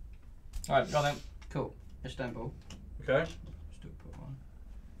 Yeah. Alright, go then. Cool. Istanbul. Okay. Still put one.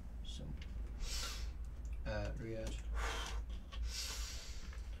 So. Riyadh.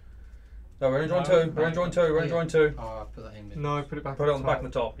 No, we're only drawing 2. We're only drawing 2. We're only drawing 2. Oh, I'll put that in mid. No, put it back. Put it on the back and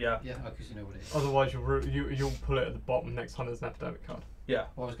the top, yeah. Yeah, because you know what it is. Otherwise, you'll pull it at the bottom next time there's an epidemic card. Yeah.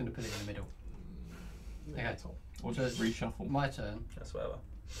 Well, I was going to put it in the middle. Yeah, Okay. top. Or just reshuffle. My turn. That's whatever.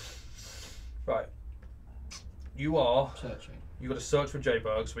 Right. You are. Searching. You got to search for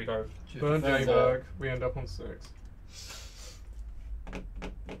Jayberg, so we go. Burn Four. Jayberg. We end up on 6.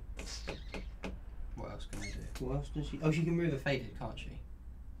 What else can I do? What else does she? Oh, she can move a faded, can't she?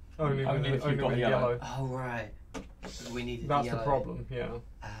 Only Only if you've only got with yellow. Oh, right. So we needed That's the the yellow. problem. Yeah.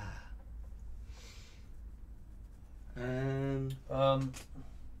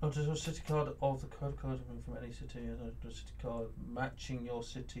 Does your city card of the code from any city? A city card matching your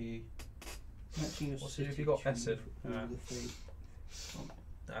city. Matching your What city have you got? Essen. Nah,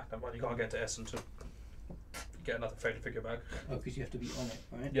 never mind. You can't get to Essen. Get another faded figure back. Oh, because you have to be on it,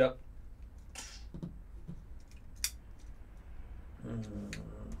 right? Yep.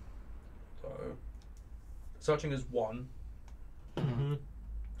 So, searching is 1. Mm-hmm.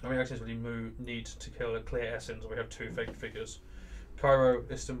 How many actions would you need to kill a clear Essen? So we have 2 faded figures. Cairo,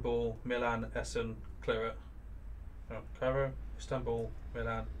 Istanbul, Milan, Essen, clear it. No, Cairo, Istanbul,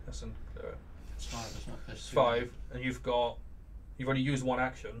 Milan, Essen, clear it. It's 5, it's not. It's 5, and you've only used 1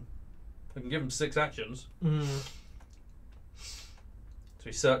 action. We can give him 6 actions. Mm. So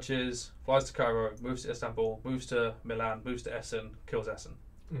he searches, flies to Cairo, moves to Istanbul, moves to Milan, moves to Essen, kills Essen.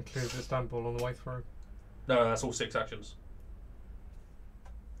 And clears Istanbul on the way through. No, that's all 6 actions.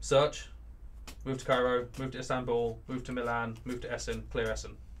 Search, move to Cairo, move to Istanbul, move to Milan, move to Essen, clear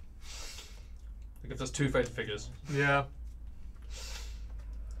Essen. It gives us 2 faded figures. Yeah.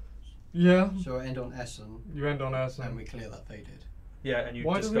 Yeah. So I end on Essen, You end on Essen. and we clear that faded. Yeah, and you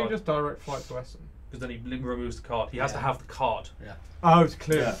Why doesn't he discard, just direct flight to Essen? because then he removes the card. He has to Yeah. have the card. Oh, to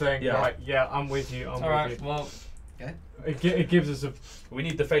clear Yeah. the thing. Yeah. Right. Yeah, I'm with you. I'm with Alright, you. well, It gives us a. We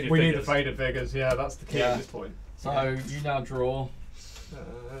need the faded We need figures. the faded figures. Yeah, that's the key Yeah. at this point. so you now draw.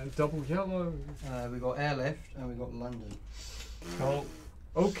 Double yellow. We got airlift, and we got London, Cool.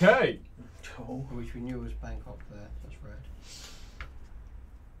 Okay. Cool. which we knew was Bangkok there. That's red.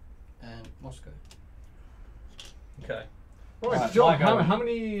 And Moscow. Okay. Right, Right, John. my go. How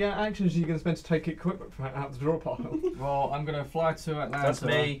many actions are you going to spend to take equipment from out of the draw pile? Well, I'm going to fly to Atlanta. That's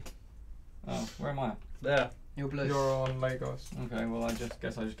me. Oh, where am I? There. You're blue. You're on Lagos. Okay, well, I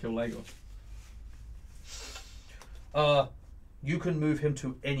guess I just kill Lagos. You can move him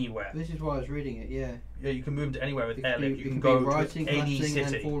to anywhere. This is why I was reading it. Yeah. Yeah, you can move him to anywhere with It airlift. be- You it can be go writing, to any collapsing,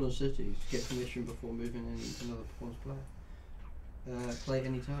 city. and fallen cities. Get permission before moving another performance player. Play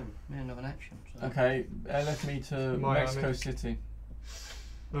any time. Yeah, not an action. So. Okay, left me to Miami. Mexico City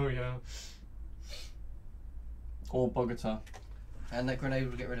Oh yeah. or Bogota. And that grenade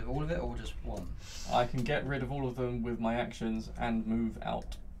will get rid of all of it, or just one. I can get rid of all of them with my actions and move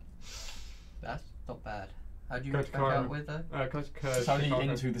out. That's not bad. How do you Go move to back Cairo. out with though? It's only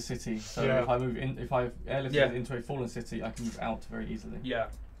into the city, so Yeah. if I move in, if I've airlifted Yeah. into a fallen city, I can move out very easily. Yeah.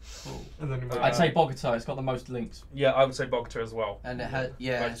 Cool. And then you move I'd say Bogota. It's got the most links. Yeah, I would say Bogota as well. And it had,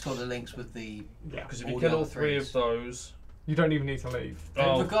 yeah, Right. it's got the links with the. yeah. Because if All you the kill all other 3 of threes. those, You don't even need to leave.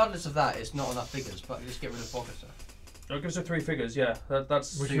 oh, Regardless of that, it's not enough figures, but just get rid of Bogota. it gives us 3 figures. Yeah,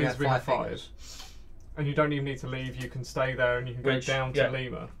 that's Which So you means have we have 5 5. figures. And you don't even need to leave. You can stay there, and you can go Which- down yeah. to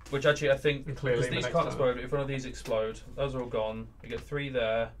Lima. which actually I think And clear because Lima these next can't time. explode. If one of these explode, those are all gone. We get 3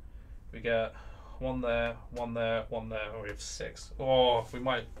 there. We get 1 there, 1 there, 1 there. Oh, we have 6. Oh, we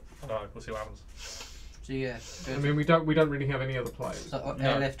might. I don't know. We'll see what happens. So yeah. I mean, we don't really have any other players. So No.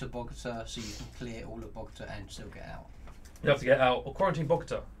 airlift to Bogota, so you can clear all of Bogota and still get out. You have to get out or quarantine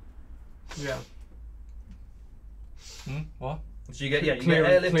Bogota. Yeah. What? So you get you Clear-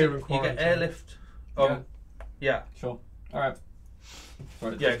 get airlift. clear and You get quarantine. airlift. Oh, yeah. Sure. All right.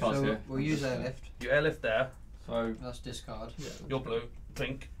 Sorry, Yeah, discard's So here. we'll use airlift. You airlift there. So That's discard. Yeah. You're blue,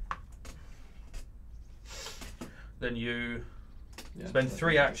 pink. Then you yeah, spend so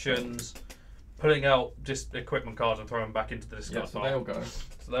 3 that's- actions pulling out just equipment cards and throwing them back into the Yeah, discard so pile. they'll go.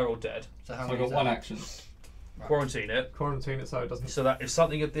 So they're all dead. So how So I've many? got is 1 that? action. Right. Quarantine it. Quarantine it so it doesn't. So that if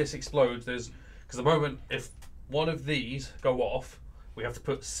something of this explodes, there's because the moment if one of these go off, we have to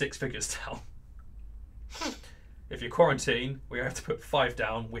put 6 figures down. If you quarantine, we have to put 5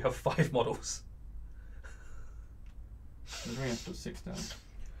 down. We have 5 models. I'm going to put 6 down.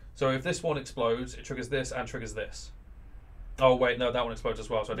 So if this one explodes, it triggers this and triggers this. Oh wait, no, that one explodes as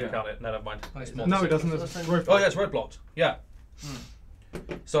well, so I didn't Yeah. count it. No, never mind. Wait, It's is more that- No, than it doesn't. six. It's That's road Oh yeah, it's road blocked. Yeah.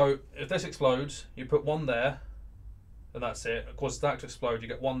 Hmm. So if this explodes, you put 1 there, and that's it. It causes that to explode. You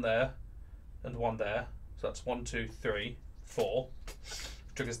get 1 there, and 1 there. So that's 1, 2, 3, 4.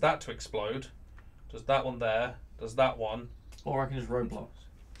 Triggers that to explode. Does that one there? Does that one? Or I can just roadblock.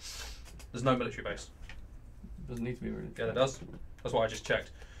 There's no military base. Doesn't need to be really. Yeah, there does. That's what I just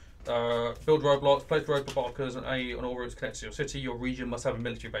checked. Build roadblocks, place roadblock markers, and on all routes connected to your city. Your region must have a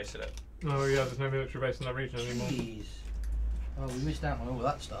military base in it. Oh yeah, there's no military base in that region anymore. Jeez. Oh, we missed out on all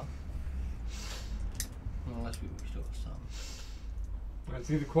that stuff. Well, unless we still got some. It's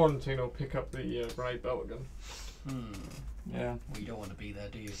either quarantine or pick up the grenade belt again. Yeah. Well, you don't want to be there,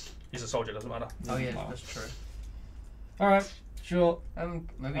 do you? He's a soldier, doesn't matter. Oh yeah, Wow. that's true. All right. Sure.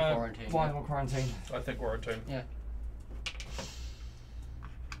 Maybe quarantine. Why yeah. not quarantine? I think we're in tune. Yeah.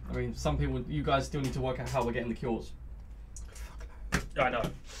 I mean, some people. You guys still need to work out how we're getting the cures. I know.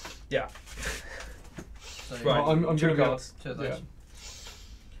 Yeah. So Right. Well, I'm 2 gonna go- Two of those.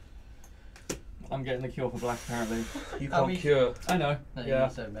 Yeah. I'm getting the cure for black apparently. You can't cure. I know. No, you Yeah.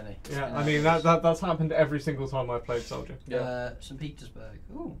 need so many. Yeah, I mean that's happened every single time I've played Soldier. Yeah. St. Petersburg.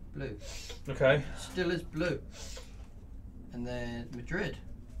 Ooh, blue. Okay. Still is blue. And then Madrid,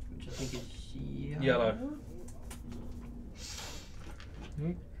 which I think is Yellow.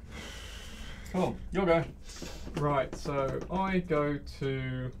 Cool. You'll go. Right, so I go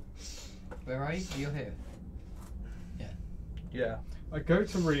to. Where are you? You're here. Yeah. I go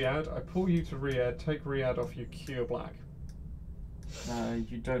to Riyadh. I pull you to Riyadh. Take Riyadh off you. Cure black.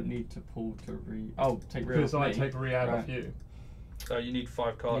 You don't need to pull to take Riyadh Because off I me. take Riyadh Right. off you. You need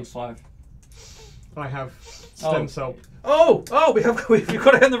 5 Need cards. 5. I have stem cell. Oh, we've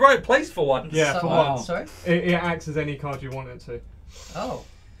got it in the right place for once. Yeah, for Wow. once. Sorry? It acts as any card you want it to Oh,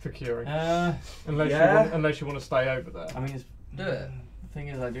 for curing. Yeah. Unless you want to stay over there. I mean, do it. the thing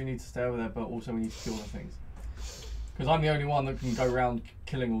is, I do need to stay over there, but also we need to kill the things. Because I'm the only one that can go around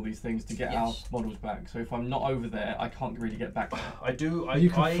killing all these things to get our Yes. models back. So if I'm not over there, I can't really get back there. I do. I You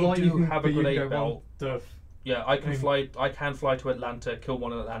can fly, do you can, have a but you can grenade go belt. one Yeah, I can I mean- fly. I can fly to Atlanta, kill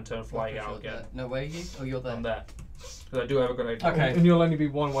one in Atlanta, and fly Sure out again. there. No, where are you? Oh, you're there. I'm there. Because I do have a grenade belt. Okay. And you'll only be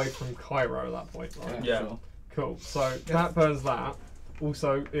one way from Cairo at that point, right? Yeah. Sure. Cool. So that burns that.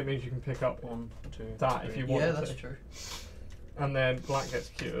 Also, it means you can pick up 1, 2, that if 3. you want Yeah, to. that's true. And then black gets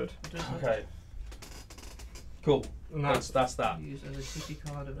cured. Okay. Cool. And That's that. Use as a city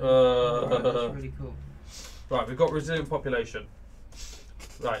card. Of Uh, that's really cool. Right, we've got resilient population.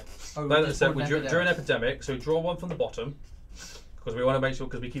 Right. Oh, Then just it said one during epidemic. epidemic, so draw one from the bottom. Because we want to make sure,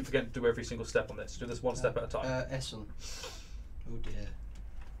 because we keep forgetting to do every single step on this. Do this one step at a time. Essen. Oh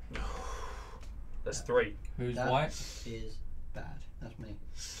dear. There's 3. Who's That white? is bad. That's me.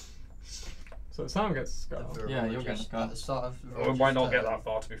 So Sam gets The scarred. Yeah, you're getting virologist scarred. At the start of the We might not virologist, get that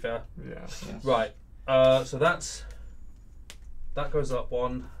far, to be fair. Yeah. Yes. Right. So that goes up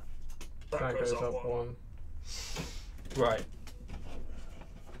 1. That goes up 1. Right.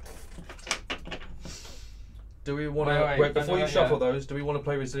 Do we want to Wait, wait before no, you no, shuffle yeah. those? Do we want to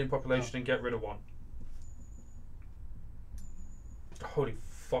play resilient population and get rid of 1? Holy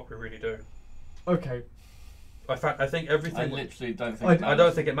fuck, we really do. Okay. I think I everything. literally don't think. I it I don't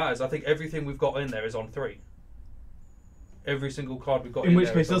matters. think it matters. I think everything we've got in there is on 3. Every single card we've got In which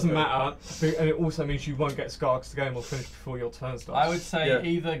there case, is it on doesn't 3. matter, and it also means you won't get scarred because the game will finish before your turn starts. I would say Yeah.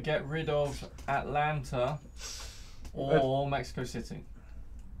 either get rid of Atlanta or Mexico City.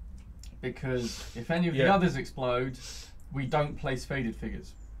 Because if any of the Yeah. others explode, we don't place faded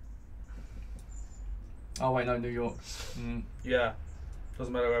figures. Oh wait, no, New York. Yeah.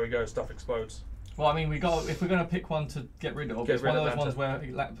 Doesn't matter where we go, stuff explodes. Well, I mean, if we're going to pick one to get rid of, Get it's rid one of of those ones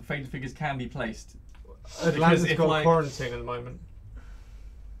where faded figures can be placed. Atlanta's if, got like- quarantine at the moment.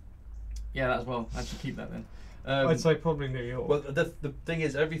 Yeah, that as well. I should keep that then. I'd say probably New York. Well, the thing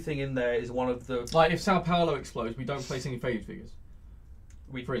is, everything in there is one of the. Like if Sao Paulo explodes, we don't place any faded figures.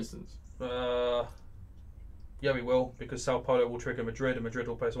 We For instance. Yeah, we will, because Sao Paulo will trigger Madrid, and Madrid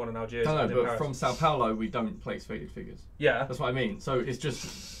will place one in Algiers. No, and in but Paris. from Sao Paulo, we don't place faded figures. Yeah. That's what I mean. So it's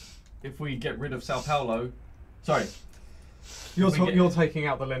just if we get rid of Sao Paulo, sorry, You're taking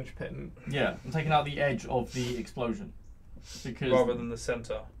out the linchpin. yeah, I'm taking out the edge of the explosion because Rather than the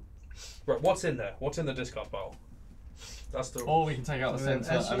centre. Right, what's in there? What's in the discard pile? That's the. or we can take out the And then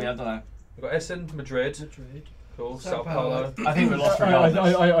centre. I mean, I don't know. We've got Essen, Madrid, Madrid. cool, Sao Sao Paulo. I think we lost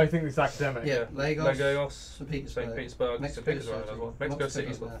regardless. I think it's academic. Yeah, Lagos. Lagos, St. Petersburg. St. Petersburg, St. Mexico Petersburg as City. well. Mexico City's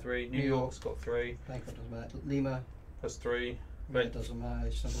doesn't got matter. 3, New New York's got 3, Bangkok doesn't matter. Lima. that's 3, It doesn't matter.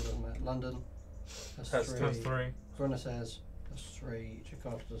 Istanbul doesn't matter. London. That's Has 3. That's 3. Buenos Aires. That's 3.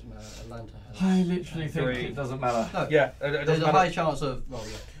 Jakarta doesn't matter. Atlanta has. I literally think 3. it doesn't matter. No. yeah, it There's doesn't a matter. high chance of. Well,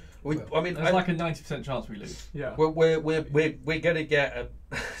 yeah. I mean, There's like a 90% chance we lose. Yeah. we're gonna get a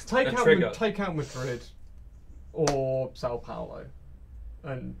Take trigger. out Madrid or Sao Paulo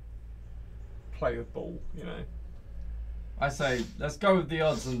and play with ball, you know. I say let's go with the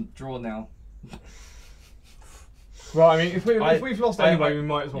odds and draw now. Well, I mean, if we've lost anyway, we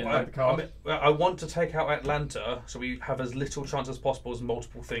might as well yeah, play the card. I want to take out Atlanta so we have as little chance as possible as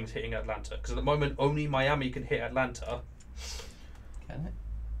multiple things hitting Atlanta. Because at the moment, only Miami can hit Atlanta. Can it?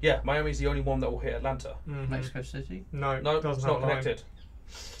 Yeah, Miami's the only one that will hit Atlanta. Mhm. Mexico City. No, No, it doesn't it's have not a line. connected.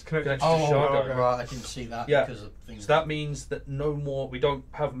 It's connected Connected to to Chicago. Chicago. Right, I didn't see that Yeah. because of things. So that means that no more. We don't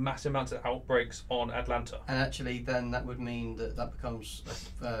have massive amounts of outbreaks on Atlanta. And actually, then that would mean that becomes.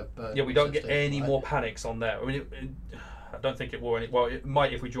 Yeah, we don't get sensitive, any right? more panics on there. I mean, I don't think it will. Well, it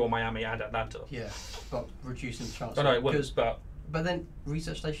might if we draw Miami and Atlanta. Yeah, but reducing the chance. Oh no, it wouldn't. Because- But But then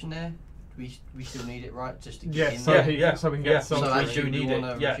research station there, we still need it, right? Just to get Yes, in so there. so we can get some. So we actually do we need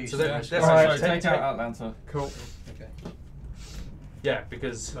wanna it. Yeah, reduce so the then risk. let's Alright, actually take out Atlanta. Cool. Okay. Yeah,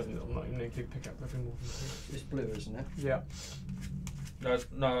 because No, not uniquely pick up every more than two. It's blue, isn't it? Yeah.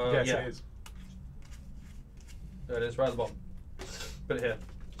 no, Yes, yeah, it is. there it is, right at the bottom. Put it here.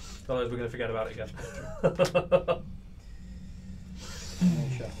 Otherwise, we're going to forget about it again.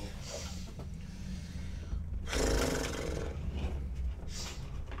 Shuffle.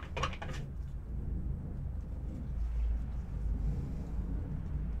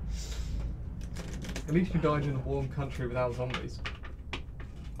 At least you died in a warm country without zombies.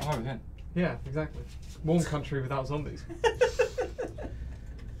 Oh, yeah. Yeah, exactly. Warm country without zombies.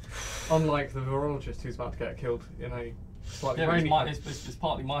 Unlike the virologist who's about to get killed in a slightly Yeah, but rainy. it's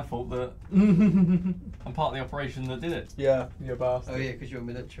partly my fault that I'm part of the operation that did it. Yeah, You bastard. Oh yeah, because you're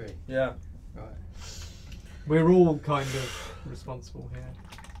military. yeah. Right. We're all kind of responsible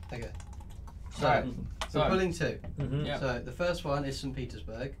here. Okay. So, Right. we're pulling two. Mm-hmm. Yeah. So the first one is St.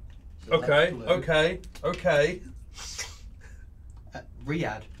 Petersburg. So Okay, that's blue. okay.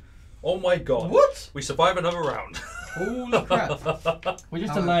 Riyadh. Oh my god. What? We survive another round. Holy crap. We're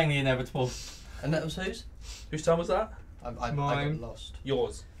just How- delaying the inevitable. And that was whose? Whose turn was that? I Mine. got lost.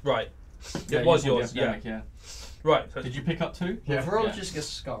 Yours. Right. Yeah, It was you pulled yours, the yeah. epidemic, yeah. Right. So Did you pick up two? Yeah. Well, Yeah. just gets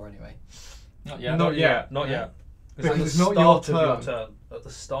a scar anyway. Not yet. Not yet. Not Yeah. yet. Because at the it's not start your of your turn. turn. At the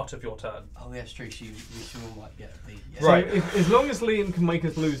start of your turn. Oh, yeah, it's true. So you all might get the. Yeah. So Right. as long as Liam can make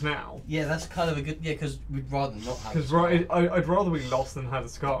us lose now, Yeah, that's kind of a good. Yeah, because we'd rather not have. because a scar. I'd rather we lost than had a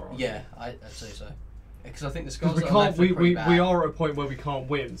scar on. Yeah, I'd say so. Because I think the scars Because we that are can't, left are pretty we bad. are at a point where we can't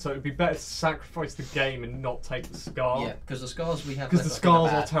win, so it'd be better to sacrifice the game and not take the scar. Yeah, because the scars we have. Because the left, I think,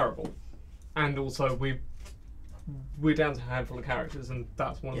 scars are bad. terrible, and also we're down to a handful of characters, and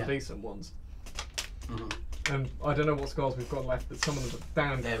that's one of the Yeah. decent ones. Mhm. And I don't know what scars we've got left, but some of them are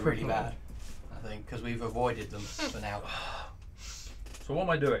damn. They're really crippling. bad. I think because we've avoided them for now, So what am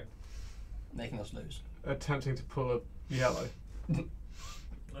I doing? making us lose. Attempting to pull a yellow.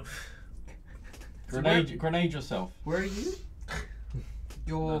 Grenade yourself. Where are you?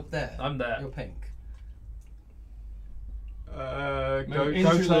 You're there. I'm there. You're pink. Go Move to into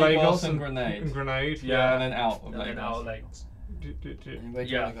Lagos Lagos and and grenade. And grenade. Yeah, and then out of And then Lagos. out of Lagos. And where do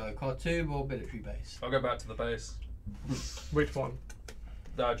you Yeah. want to go? Cartoon or military base? I'll go back to the base. Which one?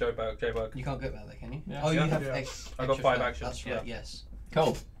 J-Bug. You can't go back there, can you? Yeah. Oh, Yeah. you have Yeah. I got extra 5 stuff. actions, That's right. yeah. Yes.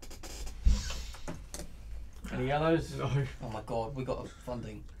 Cool. Any yellows? No. Oh my god, we got a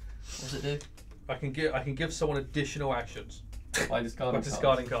funding. What's it do? I can give someone additional actions By discarding by cards.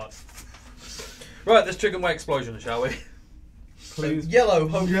 discarding cards. Right, let's trigger my explosion, shall we? Please. So yellow,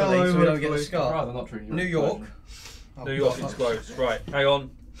 hopefully, Yellow, so we don't get a hopefully. I'd scar. rather not trigger your New York. explosion. Oh, New York God. explodes. Right, hang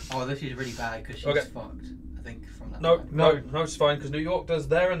on. Oh, this is really bad because she's Okay. fucked. I think from that. No, point. no, it's fine because New York does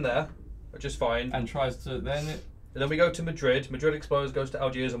there and there, which is fine. And tries to then, And then we go to Madrid. Madrid explodes, goes to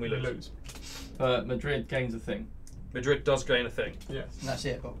Algiers, and we We lose. lose. but Madrid gains a thing. Madrid does gain a thing. Yes. And that's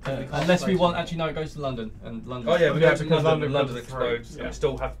it. But we can't Unless we place want, it. actually no, it goes to London and London. Oh yeah, we Yeah, go to because London. London and London goes to explodes, three, and yeah. we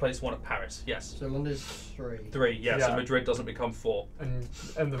still have to place one at Paris. Yes, So London's 3. 3. Yes, Yeah. and Madrid doesn't become 4. And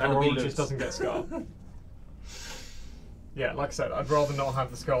the And we virologist lose. doesn't get scar. Yeah, like I said, I'd rather not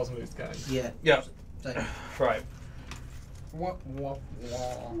have the scars and lose the game. Yeah. Yeah. Same. Right.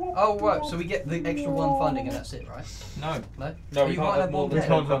 Oh right, so we get the extra 1 funding and that's it, right? No. No. No, Oh, we you can't might have more one than We there.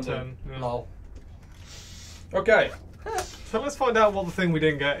 can't have funding. 10. Yeah. Lol. Okay. So let's find out what the thing we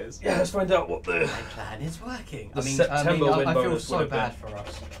didn't get is. Yeah, let's find out what the. My plan is working. The I mean, September win I feel bonus so would have bad been. for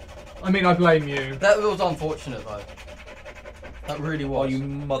us. I mean, I blame you. That was unfortunate though. That really Oh, was. you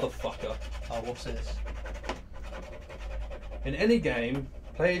motherfucker. Oh, what's this? In any game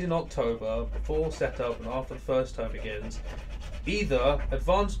played in October, before setup and after the first turn begins, either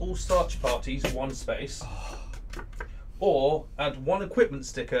advance all search parties 1 space, or add 1 equipment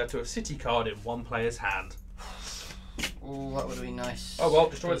sticker to a city card in 1 player's hand. Oh, that would be nice. Oh well,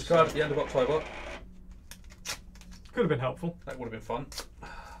 destroy this card at the end of October. Could have been helpful. That would have been fun.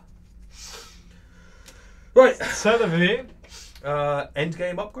 Right. C'est la vie. End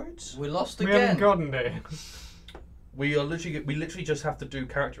game upgrades. We lost We again. haven't gotten it. We literally just have to do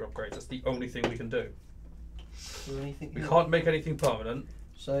character upgrades. That's the only thing we can do. Do anything We here? can't make anything permanent.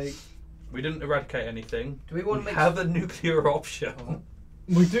 So, We didn't eradicate anything. do we want to make? have a nuclear option. Oh.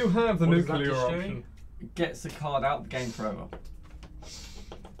 We do have the What is that nuclear just option. doing? It gets the card out of the game forever.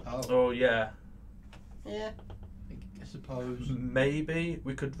 Oh. Oh yeah. Yeah. I suppose. Maybe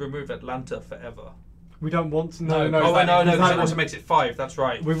we could remove Atlanta forever. We don't want to. No, No, no. Oh wait, no, because because that- it also makes it 5. That's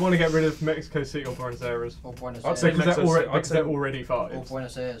right. We want to get rid of Mexico City or Buenos Aires. Or Buenos I'd Aires. say Because Mexico they're, City- I'd because say- they're already Or 5.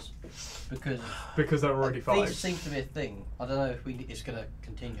 Buenos Aires. Because They're already these 5. seems to be a thing. I don't know if it's going to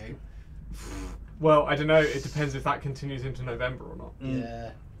continue. Well, I don't know. It depends if that continues into November or not. Mm.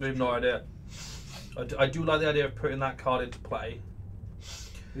 Yeah. We have no idea. I do like the idea of putting that card into play,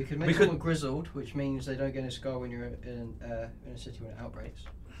 We could make someone grizzled, which means they don't get a scar when you're in a city when it outbreaks.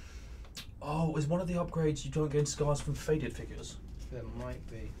 Oh, is one of the upgrades you don't gain scars from faded figures? There might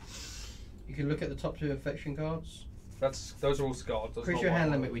be. You can look at the top 2 affection cards. Those are all scarred. Increase your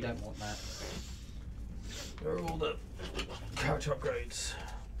hand limit, we don't want that. They're all the character upgrades.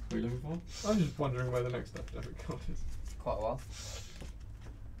 What are you looking for? I'm just wondering where the next epidemic card is. Quite a while.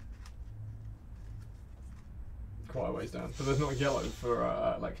 Quite a ways down. But there's not yellow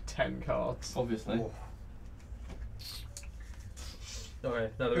for like 10 cards. Obviously. Oh. Okay,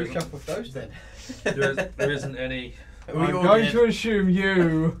 no, there Who isn't. shuffled those then? There isn't any. I'm going to assume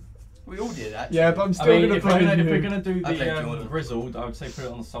you. We all did actually. Yeah, but I'm still going to if blame we're you. gonna do I played the Jordan. grizzled, I would say put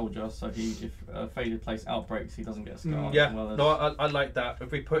it on the soldier, so if a faded place outbreaks, he doesn't get a scar. Yeah, as well as no, I like that.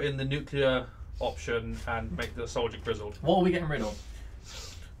 If we put in the nuclear option and make the soldier grizzled. What are we getting rid of?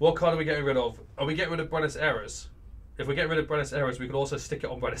 What card are we getting rid of? Are we getting rid of Buenos Aires? If we get rid of Buenos Aires, we could also stick it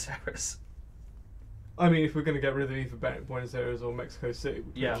on Buenos Aires. I mean, if we're going to get rid of either Buenos Aires or Mexico City,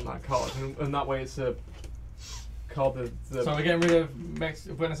 we put it on that card. And that way it's a card that... So we're getting rid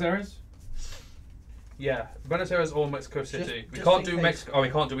of Buenos Aires? Yeah, Buenos Aires or Mexico City. We just can't in do case. Mexico. Oh, we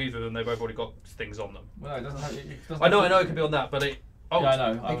can't do either of them. They've both already got things on them. Well, it doesn't have, it doesn't I know have it could be on that, but it. Oh, yeah,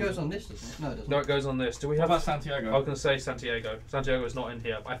 I know. It goes on this, doesn't it? No, it doesn't. no, it goes on this. Do we What have? about Santiago? I was going to say Santiago. Santiago is not in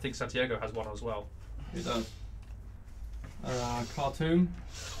here. But I think Santiago has one as well. It does. Khartoum.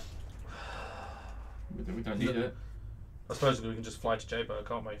 We don't need it. I suppose we can just fly to J-Bow,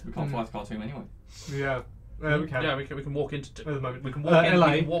 can't we? We can't fly to Khartoum anyway. Yeah. We can. Yeah, we can walk into. At the moment. We can walk in.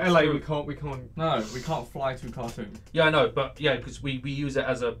 LA, we can walk LA, through. we can't. No, we can't fly to Khartoum. Yeah, I know, but yeah, because we use it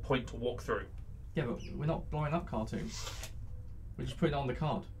as a point to walk through. Yeah, but we're not blowing up Khartoum. We're just putting it on the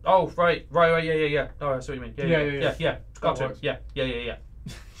card. Oh, right, yeah. Oh, I see what you mean. Yeah. Cartoon. works. Yeah.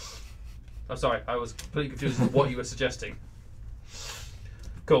 I'm sorry, I was completely confused with what you were suggesting.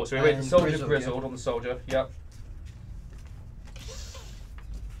 Cool, so we made the And soldier grizzled, grizzled on the soldier, yep.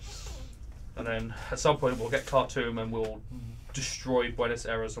 And then at some point we'll get Khartoum and we'll destroy Buenos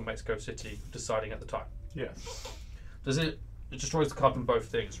Aires or Mexico City, deciding at the time. Yes. Does it destroys the card from both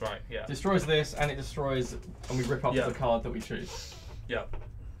things, right? Yeah. Destroys this, and it destroys, and we rip up Yeah. the card that we choose. Yeah.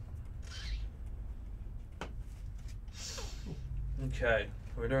 Okay,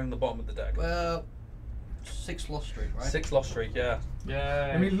 we're doing the bottom of the deck. Well, 6 lost streak, right? 6 lost streak, yeah.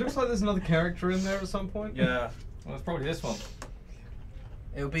 Yeah. I mean, it looks like there's another character in there at some point. Yeah. well, it's probably this one.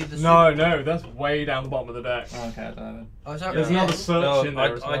 It'll be the. No, that's way down the bottom of the deck. Oh, okay, I don't know then. Oh, is that There's right? another Yeah. search in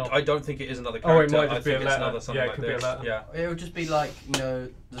there as well. I don't think it is another Oh, it character. might just I be a think it's letter. another something Yeah, it like could be a this. letter. Yeah. It would just be like,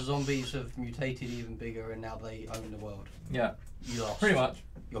 the zombies have mutated even bigger and now they own the world. Yeah, You lost. pretty much.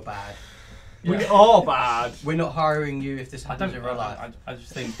 You're bad. We Yeah. are bad. We're not hiring you if this I happens don't. in real life. I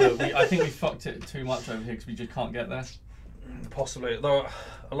just think that I think we fucked it too much over here because we just can't get there. Possibly. Though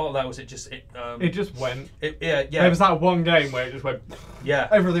a lot of that was It just went. yeah. There was that one game where it just went. Yeah.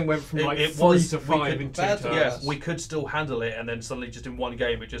 Everything went from It- like it 3 was- to we 5 could- in 2 bad to turns. Yeah, we could still handle it, and then suddenly, just in one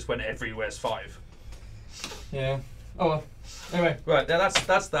game, it just went everywhere's 5. Yeah. Oh well. Anyway. Right,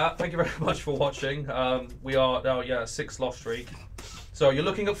 that's that. Thank you very much for watching. We are now 6 lost streak. So you're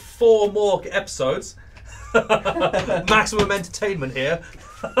looking at 4 more episodes. Maximum entertainment here.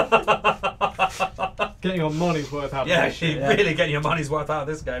 Getting our money's worth out of Yeah, this shit. Yeah. really getting your money's worth out of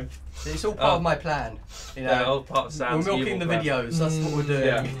this game. It's all part of my plan. You know, Yeah, all part of Sam's we're milking the evil plan. videos. That's what we're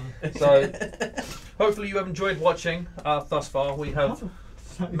doing. Yeah. So hopefully you have enjoyed watching thus far. We have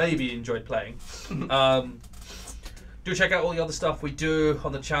maybe enjoyed playing. Do check out all the other stuff we do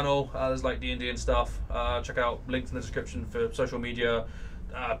on the channel. There's like D&D and stuff. Check out links in the description for social media,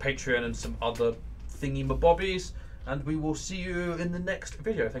 Patreon, and some other thingy-mabobbies. And we will see you in the next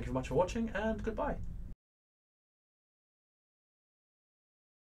video. Thank you very much for watching, and goodbye.